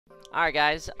All right,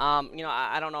 guys. You know,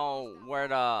 I don't know where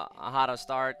to how to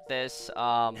start this.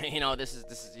 You know, this is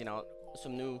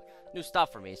some new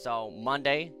stuff for me. So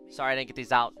Monday, sorry I didn't get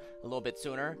these out a little bit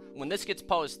sooner. When this gets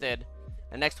posted,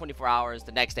 the next 24 hours,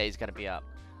 the next day is gonna be up.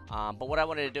 But what I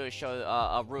wanted to do is show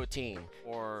a routine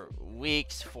for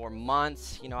weeks, for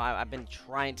months. You know, I've been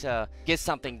trying to get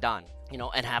something done. You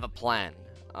know, and have a plan.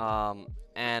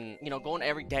 And you know, going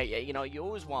every day, you know, you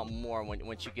always want more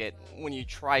when you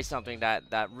try something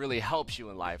that really helps you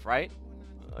in life, right?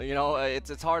 You know,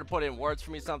 it's hard to put in words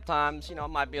for me sometimes. You know, I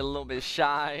might be a little bit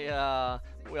shy.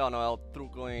 We all know El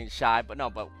Truco ain't shy, but no,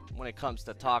 but when it comes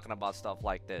to talking about stuff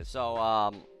like this,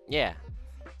 so yeah,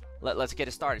 let's get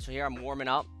it started. So here I'm warming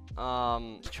up,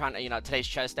 trying to, you know, today's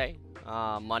chest day,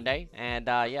 Monday, and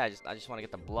yeah, I just want to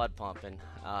get the blood pumping,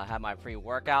 have my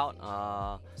pre-workout,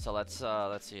 so let's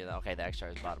see. Okay, the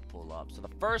extra is about to pull up. So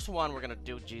the first one we're gonna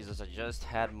do, Jesus, I just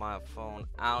had my phone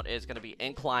out, is gonna be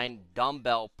incline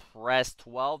dumbbell press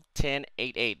 12 10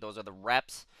 8 8. Those are the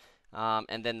reps,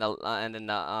 and then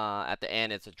at the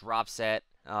end it's a drop set.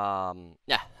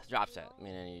 Yeah, drop set,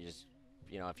 meaning you just,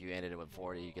 you know, if you ended it with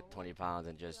 40, you get 20 pounds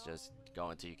and just go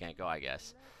until you can't go, I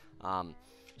guess. Um,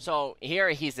 so here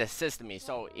he's assisting me.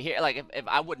 So here, like, if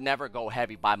I would never go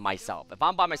heavy by myself. If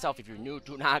I'm by myself, if you're new,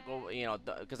 do not go, you know,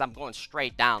 because I'm going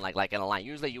straight down, like in a line.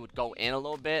 Usually you would go in a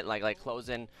little bit, like close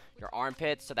in your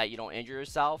armpits so that you don't injure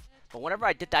yourself. But whenever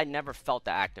I did that, I never felt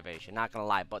the activation, not gonna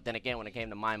lie. But then again, when it came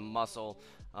to my muscle,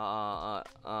 body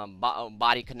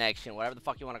connection, whatever the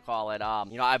fuck you want to call it,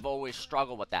 you know, I've always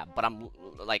struggled with that. But I'm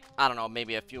like, I don't know,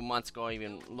 maybe a few months ago,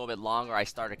 even a little bit longer, I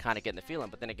started kind of getting the feeling.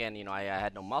 But then again, you know, I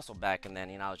had no muscle back, and then,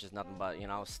 you know, I was just nothing but, you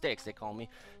know, sticks. They call me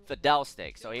Fidel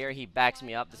Sticks. So here he backs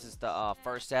me up. This is the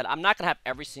first set. I'm not gonna have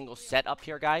every single set up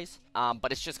here, guys,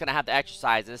 but it's just gonna have the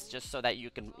exercises just so that you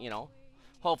can, you know,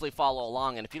 hopefully follow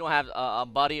along. And if you don't have a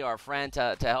buddy or a friend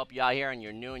to help you out here, and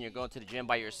you're new and you're going to the gym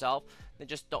by yourself, then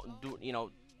just don't do, you know,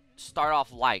 start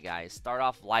off light, guys. Start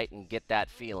off light and get that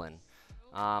feeling.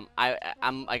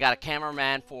 I got a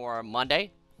cameraman for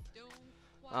Monday,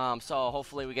 so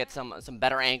hopefully we get some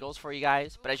better angles for you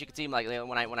guys. But as you can see, like,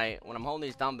 when I'm holding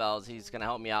these dumbbells, he's gonna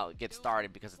help me out get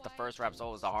started, because it's the first rep's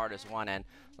always the hardest one. And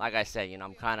like I said, you know,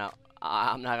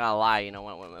 I'm not gonna lie, you know,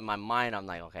 when in my mind I'm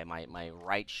like, okay, my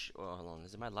right, oh, hold on,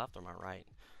 is it my left or my right?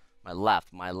 My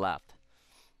left.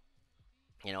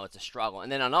 You know, it's a struggle.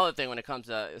 And then another thing when it comes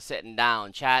to sitting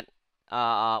down, chat.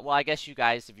 Well, I guess you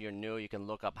guys, if you're new, you can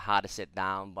look up how to sit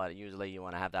down, but usually you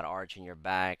want to have that arch in your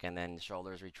back and then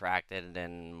shoulders retracted, and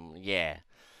then yeah.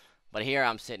 But here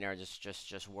I'm sitting there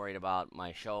just worried about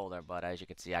my shoulder. But as you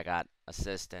can see, I got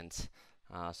assistance,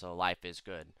 so life is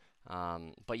good.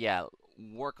 But yeah,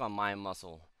 work on my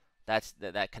muscle.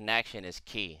 That connection is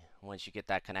key. Once you get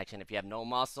that connection, if you have no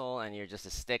muscle and you're just a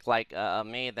stick like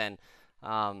me, then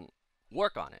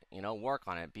work on it. You know, work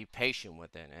on it. Be patient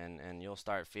with it, and you'll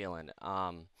start feeling it.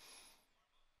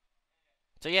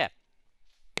 So yeah.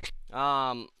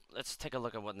 Let's take a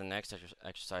look at what the next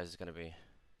exercise is gonna be.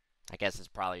 I guess it's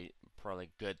probably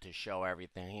good to show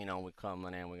everything. You know, we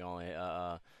coming in, we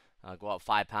gonna go up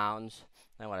 5 pounds.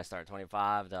 Then when I start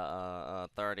 25 to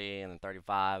 30, and then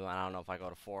 35. I don't know if I go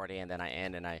to 40, and then I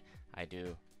end and I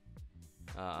do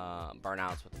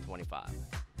burnouts with the 25.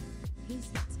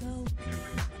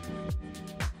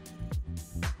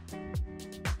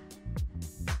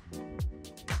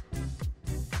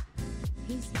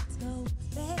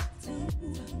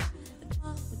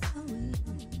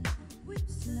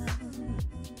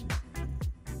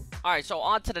 Alright, so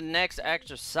on to the next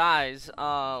exercise.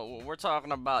 We're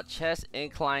talking about chest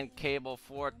incline cable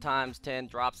 4 times 10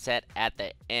 drop set at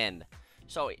the end.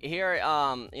 So here,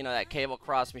 you know, that cable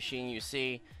cross machine you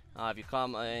see, if you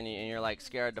come in and you're like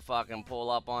scared to fucking pull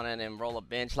up on it and roll a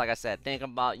bench, like I said, think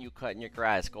about you cutting your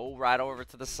grass. Go right over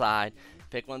to the side,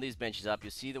 pick one of these benches up. You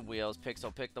see the wheels. Pick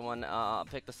the one,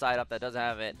 pick the side up that doesn't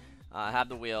have it. Have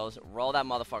the wheels, roll that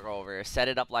motherfucker over here, set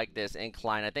it up like this,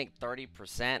 incline, I think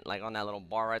 30%, like on that little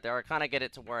bar right there, kind of get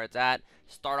it to where it's at.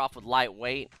 Start off with light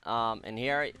weight, and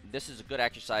here, this is a good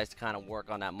exercise to kind of work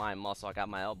on that mind muscle. I got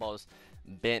my elbows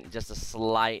bent just a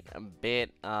slight bit,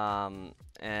 and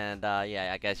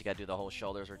yeah, I guess you gotta do the whole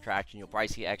shoulders retraction. You'll probably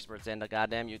see experts in the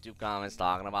goddamn YouTube comments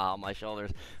talking about how my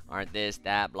shoulders aren't this,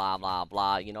 that, blah, blah,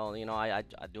 blah. You know, I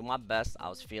do my best. I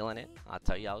was feeling it. I'll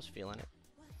tell you, I was feeling it.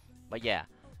 But yeah.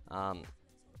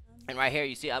 And right here,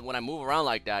 you see, when I move around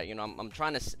like that, you know, I'm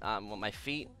trying to, with my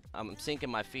feet, I'm sinking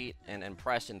my feet and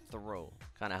pressing through.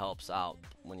 Kind of helps out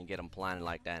when you get them planted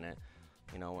like that. And,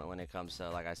 you know, when it comes to,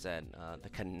 like I said, the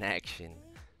connection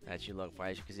that you look for.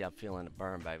 As you can see, I'm feeling the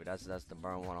burn, baby. That's the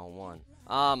burn one-on-one.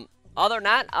 Other than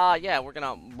that, yeah, we're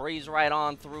going to breeze right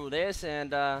on through this.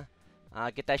 And,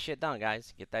 Get that shit done,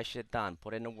 guys. Get that shit done.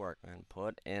 Put in the work, man.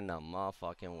 Put in the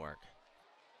motherfucking work.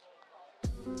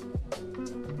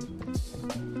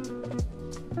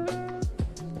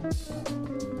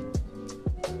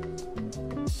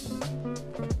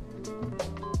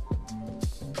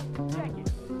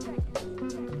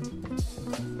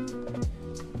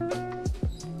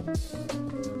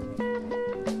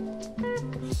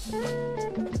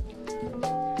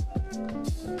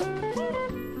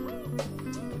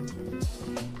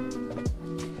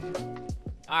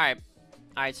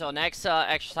 Alright, so next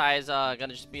exercise gonna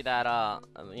just be that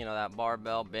that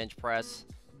barbell bench press.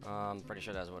 Pretty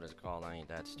sure that's what it's called. I ain't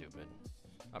that stupid.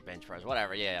 A bench press,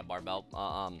 whatever. Yeah, barbell.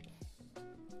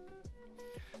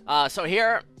 So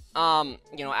here,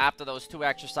 after those two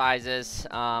exercises,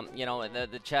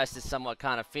 the chest is somewhat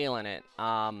kind of feeling it.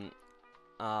 I'm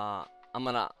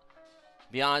gonna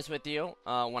be honest with you.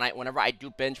 Whenever I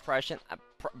do bench press,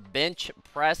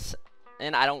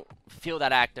 and I don't feel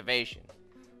that activation.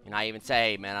 I even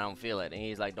say, hey, man, I don't feel it. And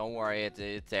he's like, don't worry,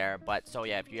 it's there. But so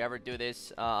yeah, if you ever do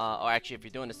this, or actually if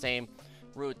you're doing the same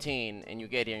routine and you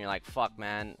get here and you're like, fuck,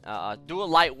 man, do a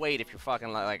light weight if you're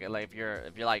fucking like if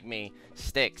you're like me,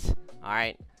 sticks. All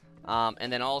right.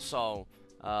 And then also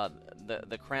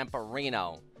the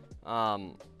cramperino,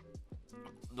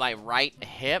 like right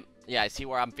hip. Yeah, I see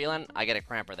where I'm feeling. I get a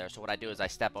cramper there. So what I do is I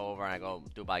step over and I go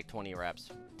do like 20 reps,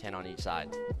 10 on each side.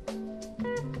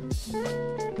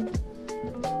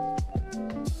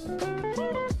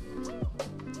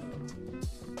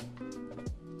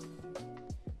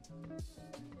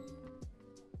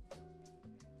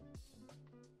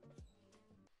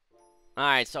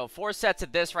 Alright, so 4 sets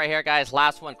of this right here, guys.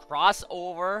 Last one,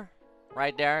 crossover.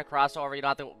 Right there, crossover. You don't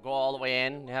have to go all the way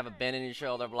in. You have a bend in your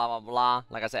shoulder, blah, blah, blah.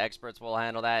 Like I said, experts will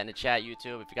handle that in the chat,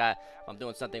 YouTube. If I'm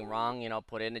doing something wrong,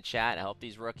 put it in the chat. Help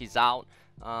these rookies out.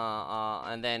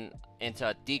 And then into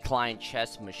a decline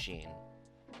chest machine.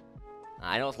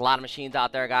 I know there's a lot of machines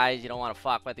out there, guys. You don't want to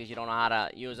fuck with these. You don't know how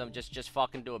to use them. Just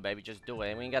fucking do it, baby. Just do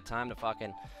it. We ain't got time to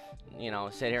fucking,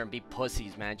 sit here and be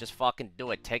pussies, man. Just fucking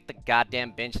do it. Take the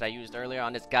goddamn bench that I used earlier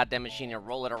on this goddamn machine and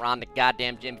roll it around the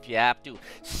goddamn gym if you have to.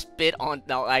 Spit on.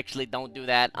 No, actually, don't do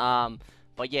that.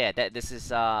 But yeah, this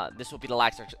will be the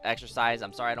last exercise.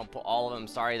 I'm sorry I don't put all of them. I'm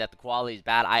sorry that the quality is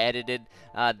bad. I edited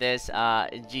this.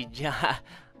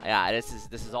 Yeah, this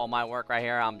is all my work right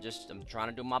here. I'm trying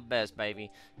to do my best, baby.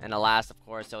 And the last, of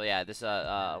course. So yeah, this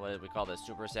what do we call this,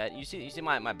 superset? You see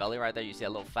my belly right there. You see a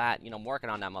little fat. I'm working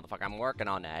on that, motherfucker. I'm working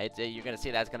on that. You're gonna see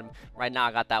that's gonna. Right now,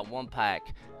 I got that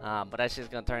 1-pack, but that's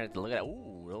just gonna turn into look at that.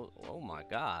 Ooh, oh my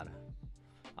God.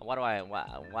 Why do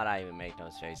I even make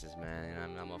those faces,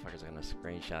 man? That motherfucker's gonna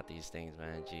screenshot these things,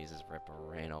 man. Jesus,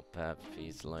 Ripperino, Pep,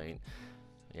 Feast Lane.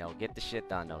 Yo, get the shit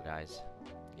done, though, guys.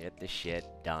 Get the shit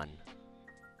done.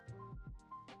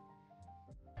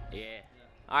 Yeah.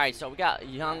 Alright, so we got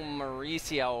young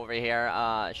Mauricio over here.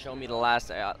 Show me the last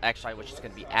exercise, which is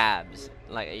going to be abs.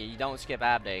 Like, you don't skip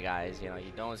ab day, guys. You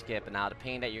don't skip. And now the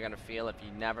pain that you're going to feel if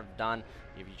you've never done,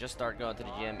 if you just start going to the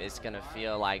gym, it's going to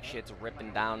feel like shit's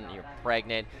ripping down. You're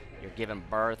pregnant. You're giving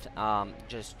birth.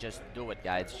 Just do it,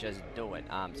 guys. Just do it.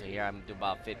 So here I'm going to do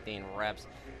about 15 reps.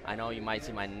 I know you might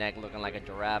see my neck looking like a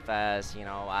giraffe ass.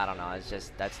 I don't know. It's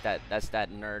just, that's that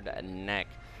nerd neck.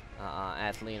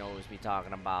 Athlete always be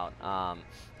talking about.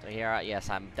 So here,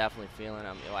 yes, I'm definitely feeling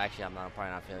it. Well, actually,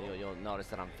 probably not feeling it. You'll notice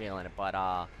that I'm feeling it. But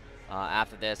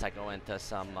after this, I go into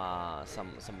some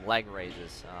leg raises.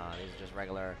 These are just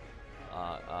regular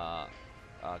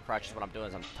crutches. What I'm doing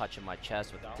is I'm touching my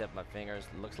chest with the tip of my fingers.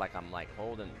 It looks like I'm like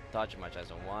touching my chest.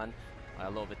 So one, a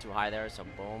little bit too high there. So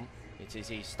boom.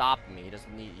 He's stopping me. You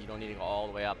don't need to go all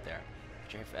the way up there.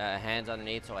 Put your hands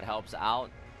underneath so it helps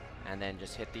out. And then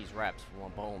just hit these reps.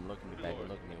 Boom, boom. Look at me, baby.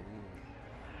 Look at me.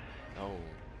 Ooh. Oh,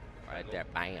 right there.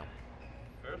 Bam.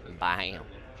 Bam.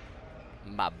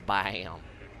 Bam.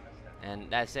 And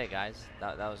that's it, guys.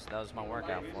 That was my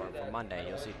workout for Monday.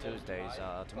 You'll see Tuesdays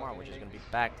tomorrow, which is gonna be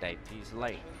back day. Peace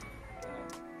late.